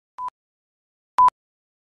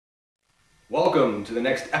Welcome to the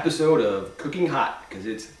next episode of Cooking Hot, because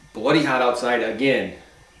it's bloody hot outside again.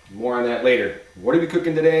 More on that later. What are we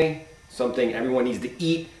cooking today? Something everyone needs to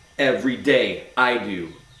eat every day. I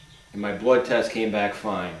do. And my blood test came back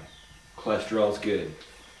fine. Cholesterol's good.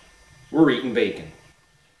 We're eating bacon.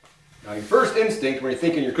 Now your first instinct when you're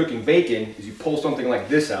thinking you're cooking bacon is you pull something like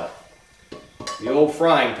this out. The old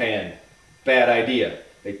frying pan. Bad idea.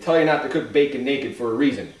 They tell you not to cook bacon naked for a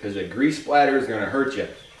reason, because the grease splatter is going to hurt you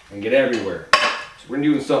and get everywhere. So we're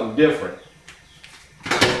doing something different.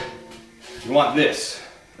 You want this,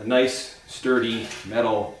 a nice sturdy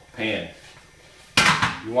metal pan.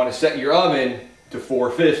 You want to set your oven to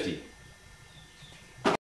 450.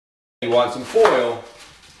 You want some foil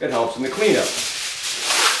that helps in the cleanup.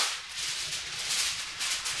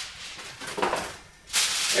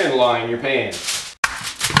 And line your pan.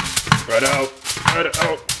 Spread out, spread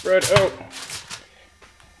out, spread out.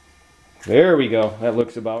 There we go, that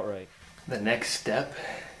looks about right. The next step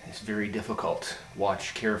is very difficult.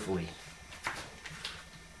 Watch carefully.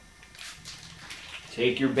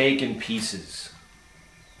 Take your bacon pieces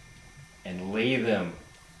and lay them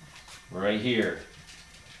right here,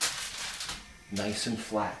 nice and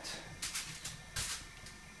flat.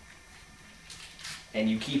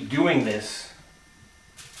 And you keep doing this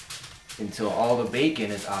until all the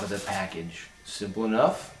bacon is out of the package. Simple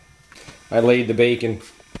enough. I laid the bacon.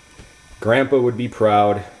 Grandpa would be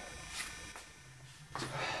proud.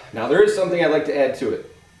 Now there is something I'd like to add to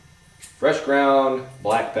it. Fresh ground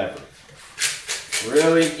black pepper.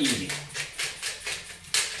 Really easy.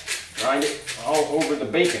 Grind it all over the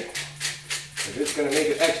bacon, because it's going to make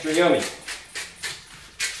it extra yummy.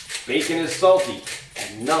 Bacon is salty,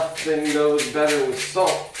 and nothing goes better with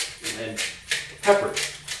salt than pepper.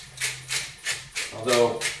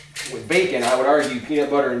 Although with bacon, I would argue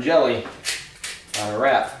peanut butter and jelly on a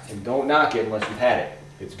wrap, and don't knock it unless you've had it.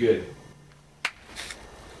 It's good.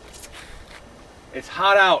 It's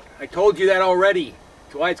hot out. I told you that already.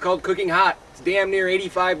 That's why it's called Cooking Hot. It's damn near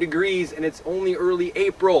 85 degrees and it's only early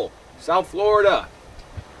April. South Florida.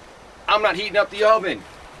 I'm not heating up the oven.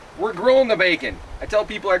 We're grilling the bacon. I tell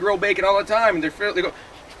people I grill bacon all the time and they go,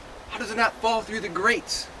 how does it not fall through the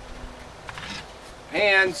grates?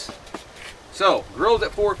 Hands. So, grill's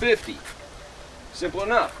at 450. Simple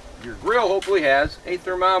enough. Your grill hopefully has a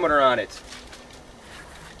thermometer on it.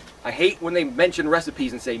 I hate when they mention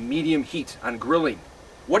recipes and say medium heat on grilling.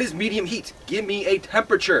 What is medium heat? Give me a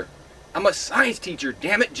temperature. I'm a science teacher,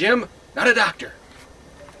 damn it, Jim, not a doctor.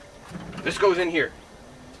 This goes in here.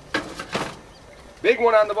 Big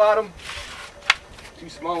one on the bottom, too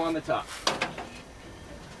small on the top.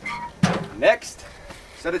 Next,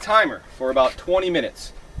 set a timer for about 20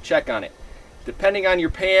 minutes. Check on it. Depending on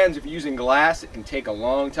your pans, if you're using glass, it can take a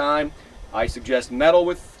long time. I suggest metal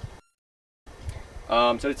with.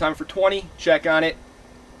 Set a timer for 20, check on it.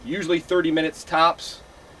 Usually 30 minutes tops.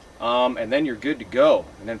 And then you're good to go,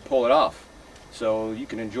 and then pull it off. So you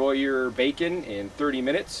can enjoy your bacon in 30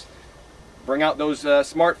 minutes. Bring out those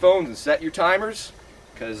smartphones and set your timers,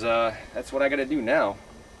 because that's what I gotta do now.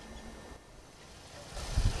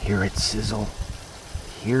 Hear it sizzle.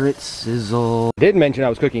 Hear it sizzle. I did mention I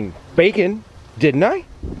was cooking bacon, didn't I?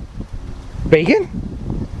 Bacon?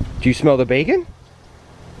 Do you smell the bacon?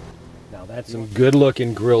 Now that's some good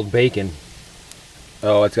looking grilled bacon.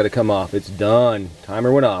 Oh, it's got to come off. It's done.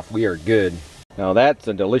 Timer went off. We are good. Now that's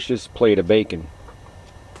a delicious plate of bacon.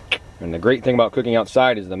 And the great thing about cooking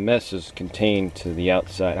outside is the mess is contained to the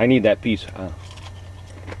outside. I need that piece.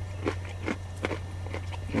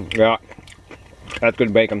 Yeah, that's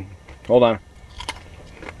good bacon. Hold on.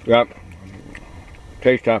 Yep.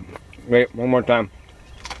 Taste test. Wait, one more time.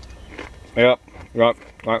 Yep. Yep.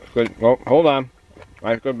 That's good. Oh, hold on.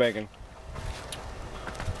 That's good bacon.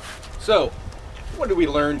 So, what did we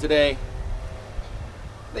learn today?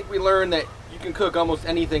 I think we learned that you can cook almost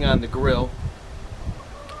anything on the grill.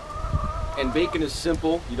 And bacon is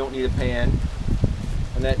simple, you don't need a pan.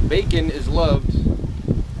 And that bacon is loved,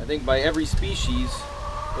 I think, by every species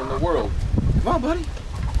in the world. Come on, buddy.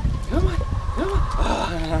 Come on. Come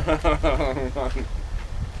on.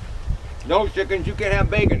 No chickens, you can't have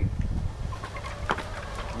bacon.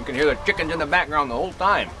 You can hear the chickens in the background the whole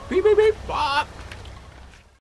time. Beep, beep, beep. Bop.